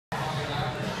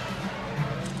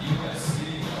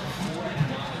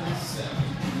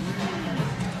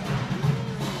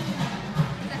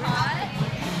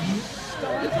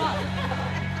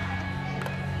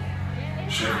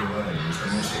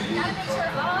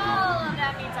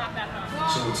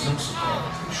So it's no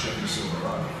surprise that Chevy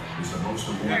Silverado is the most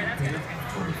awarded pick of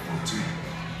 2014.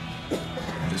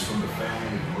 And it's from the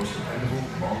family of the most dependable,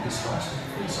 longest lasting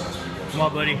full-size pickups. Come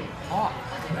on, buddy.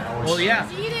 Well,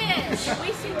 yeah. Eat it.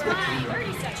 Wasting time.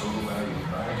 30 seconds. Total value of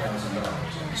 $9,000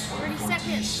 on this 30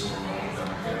 seconds. Silverado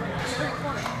Gas. Third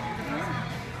quarter.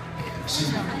 See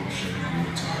the cool Chevy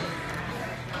UT.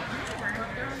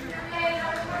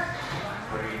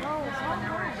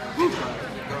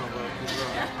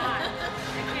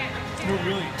 No,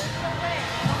 really.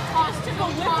 I just took a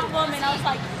whiff of them and I was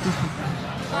like,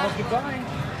 Oh, goodbye.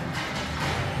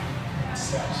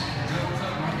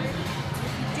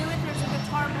 do it, there's a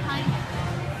guitar behind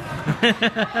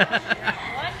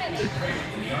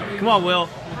it. Come on, Will.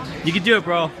 You can do it,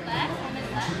 bro.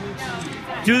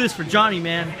 Do this for Johnny,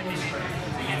 man.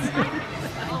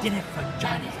 I did it for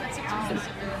Johnny.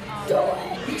 Do it.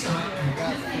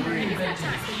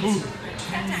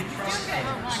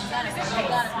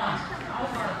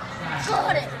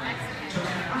 Got it.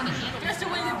 Just a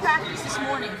way we practiced this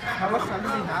morning. How much time do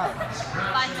you have?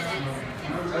 5 minutes.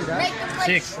 Oh, Make them like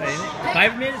 6, ain't it?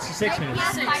 5 minutes or 6 minutes?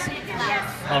 5 minutes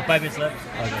left. Oh, 5 minutes left?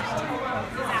 Okay.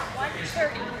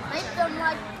 Make them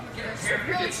like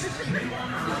really tricky.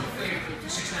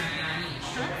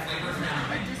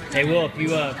 Hey, Will, if you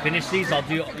finish these, I'll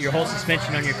do your whole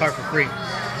suspension on your car for free.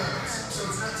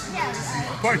 Yes.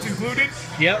 Parts included?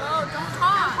 Yep. Oh, don't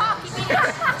talk. Keep it.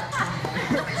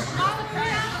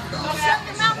 Shut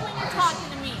your mouth when you're talking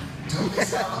to me. You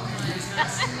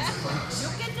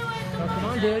can do it. Come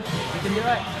on, dude. You can do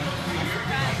it.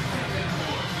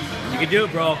 You can do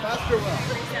it, bro. Faster, Will.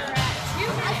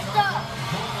 I stuck.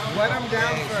 Wet them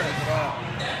down first.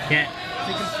 Can't. So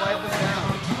you can slide them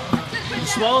down. You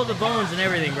swallow the bones and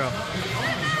everything, bro.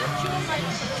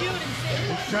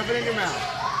 Shove it in your mouth.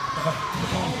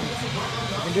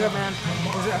 You can do it, man.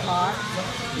 Is it hot?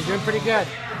 You're doing pretty good.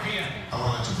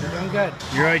 You're doing good.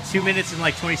 You're already 2 minutes and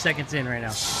like 20 seconds in right now.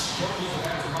 It's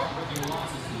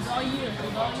all you.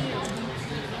 It's all you.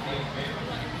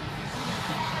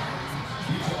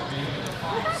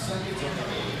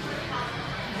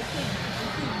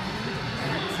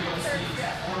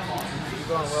 Keep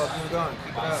going, Will. Keep going.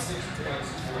 Keep it up.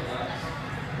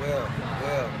 Will.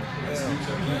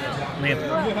 Liam.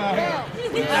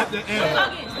 At the end.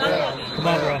 Come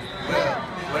on, bro.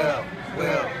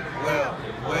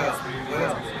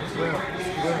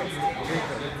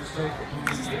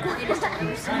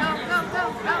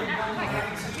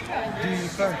 Do you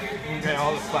first? Okay,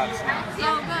 all the slaps. So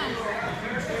good.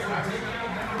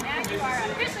 Now you are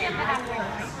officially at the halfway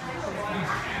point.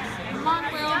 Come on,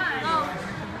 Will. Go.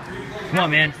 Come on,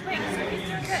 man.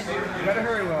 You better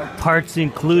hurry, Will. Parts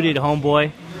included,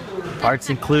 homeboy. Parts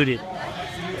included. There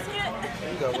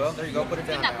you go, Will. There you go. Put it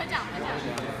down. Put it down.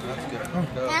 That's good.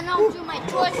 Go. And I'll do my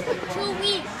choice for 2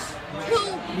 weeks. 2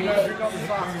 You gotta drink all the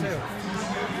sauce, too.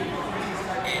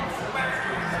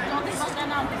 Don't think about that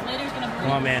now because later it's going to burn.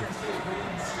 Come on, man.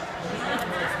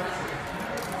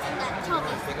 That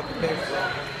tummy. Pick up the pace, Will.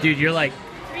 Dude, you're like,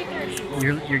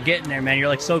 3:30. you're getting there, man. You're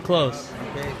like so close.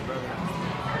 Pace, brother.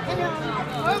 And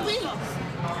 4 weeks.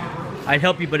 I'd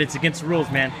help you, but it's against the rules,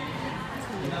 man.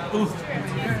 Oof.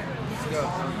 Let's go.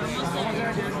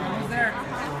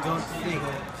 Don't think,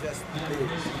 just think.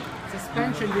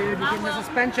 Suspension, dude. You're getting the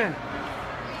suspension.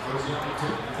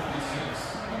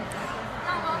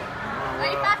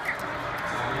 Ready, faster.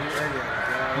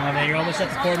 Come on, man. You're almost at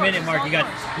the 4 minute mark. You got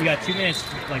 2 minutes,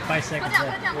 like 5 Put seconds it down,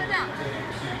 left. put it down, put it down.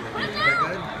 Put it Is that down.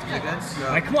 good? Is that good? Go.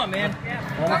 All right, come on, man.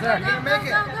 Almost there. Go, You're gonna make it.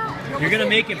 go. You're gonna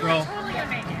make it, bro. Totally gonna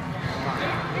make it.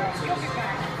 You'll be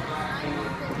fine.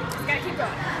 You gotta keep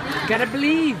going. You gotta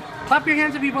believe. Clap your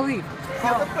hands if you believe.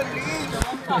 Never believe.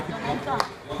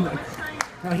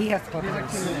 No, he has to clap his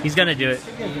hands. He's gonna do it.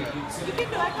 You can do it.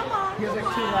 Come on. He has like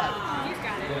 2 left.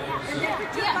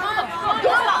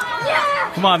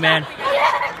 Yeah. Come on, man.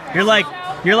 You're like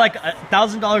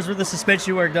 $1,000 worth of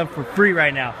suspension work done for free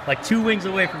right now. Like 2 wings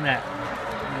away from that.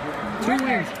 2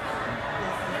 wings.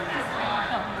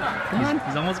 Come on.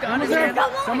 He's almost got it. There.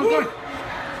 Someone's good.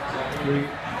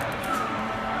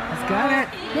 He's got it.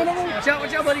 No, no, no. Watch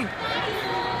out, buddy.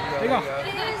 There you go.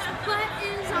 His butt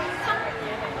is on fire.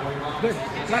 Good.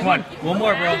 Come on, one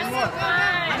more, bro. You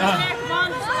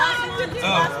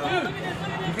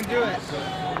can do it.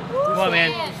 Come on, man.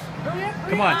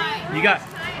 Come on.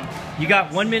 You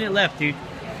got 1 minute left, dude. Oh,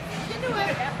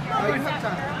 you have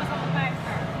time.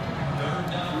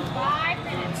 5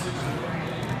 minutes.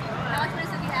 How much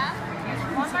minutes do you have?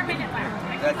 1 more minute left.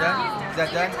 Is that done? Is that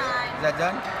done? Is that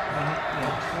done?